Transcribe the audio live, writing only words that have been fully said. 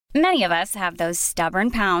Many of us have those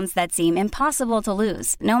stubborn pounds that seem impossible to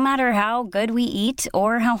lose, no matter how good we eat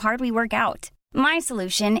or how hard we work out. My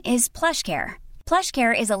solution is PlushCare.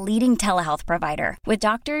 PlushCare is a leading telehealth provider with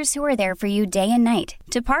doctors who are there for you day and night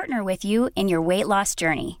to partner with you in your weight loss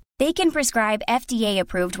journey. They can prescribe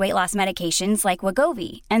FDA-approved weight loss medications like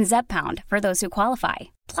Wegovy and Zepbound for those who qualify.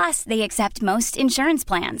 Plus, they accept most insurance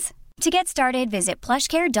plans. To get started, visit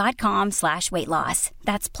plushcare.com/weightloss.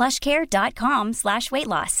 That's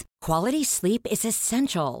plushcare.com/weightloss. Quality sleep is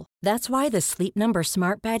essential. That's why the Sleep Number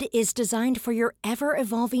Smart Bed is designed for your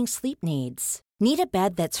ever-evolving sleep needs. Need a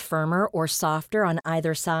bed that's firmer or softer on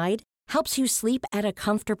either side? Helps you sleep at a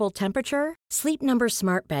comfortable temperature? Sleep Number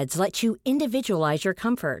Smart Beds let you individualize your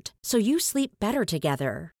comfort, so you sleep better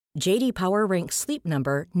together. J.D. Power ranks Sleep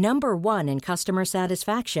Number number 1 in customer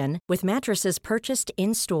satisfaction with mattresses purchased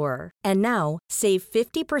in-store. And now, save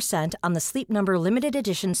 50% on the Sleep Number Limited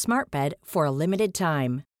Edition Smart Bed for a limited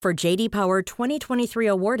time. For J.D. Power 2023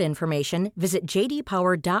 award information, visit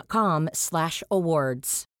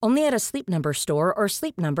jdpower.com/awards. Only at a Sleep Number store or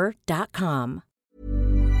sleepnumber.com.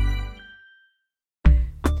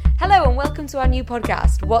 Hello and welcome to our new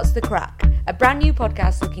podcast, What's the Crack? A brand new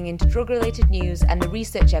podcast looking into drug-related news and the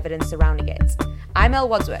research evidence surrounding it. I'm Elle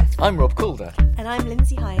Wadsworth. I'm Rob Calder. And I'm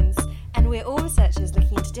Lindsay Hines. And we're all researchers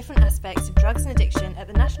looking into different aspects of drugs and addiction at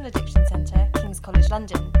the National Addiction Centre, King's College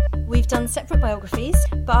London. We've done separate biographies,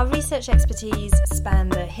 but our research expertise span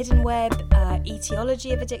the hidden web,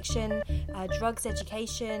 etiology of addiction, drugs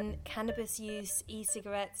education, cannabis use,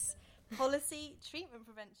 e-cigarettes, policy, treatment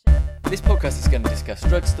prevention. This podcast is going to discuss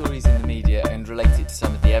drug stories in the media and relate it to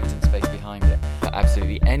some of the evidence base behind it for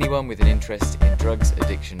absolutely anyone with an interest in drugs,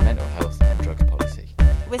 addiction, mental health and drugs policy.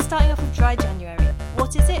 We're starting off with Dry January.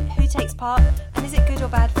 What is it? Who takes part? And is it good or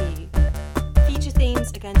bad for you? Feature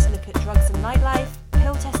themes are going to look at drugs and nightlife,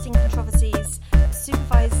 pill testing controversies,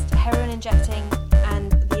 supervised heroin injecting,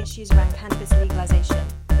 and the issues around cannabis legalisation.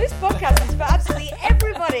 This podcast is for absolutely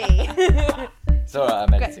everybody. It's alright,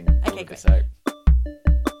 I'm editing all of this out.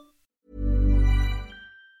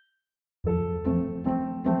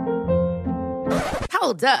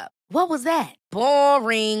 Hold up. What was that?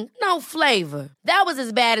 Boring. No flavor. That was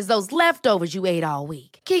as bad as those leftovers you ate all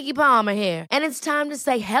week. Keke Palmer here, and it's time to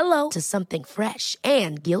say hello to something fresh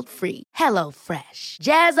and guilt-free. HelloFresh.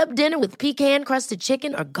 Jazz up dinner with pecan-crusted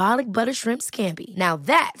chicken or garlic butter shrimp scampi. Now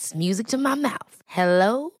that's music to my mouth.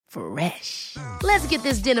 HelloFresh. Let's get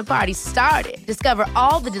this dinner party started. Discover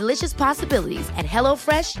all the delicious possibilities at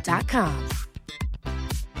HelloFresh.com.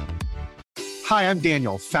 Hi, I'm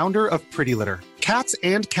Daniel, founder of Pretty Litter. Cats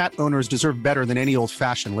and cat owners deserve better than any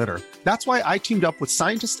old-fashioned litter. That's why I teamed up with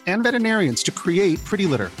scientists and veterinarians to create Pretty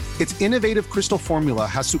Litter. Its innovative crystal formula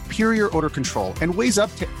has superior odor control and weighs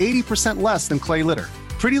up to 80% less than clay litter.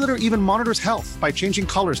 Pretty Litter even monitors health by changing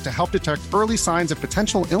colors to help detect early signs of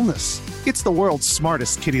potential illness. It's the world's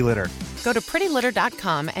smartest kitty litter. Go to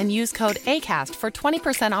prettylitter.com and use code ACAST for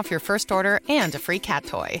 20% off your first order and a free cat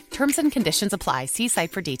toy. Terms and conditions apply. See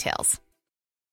site for details.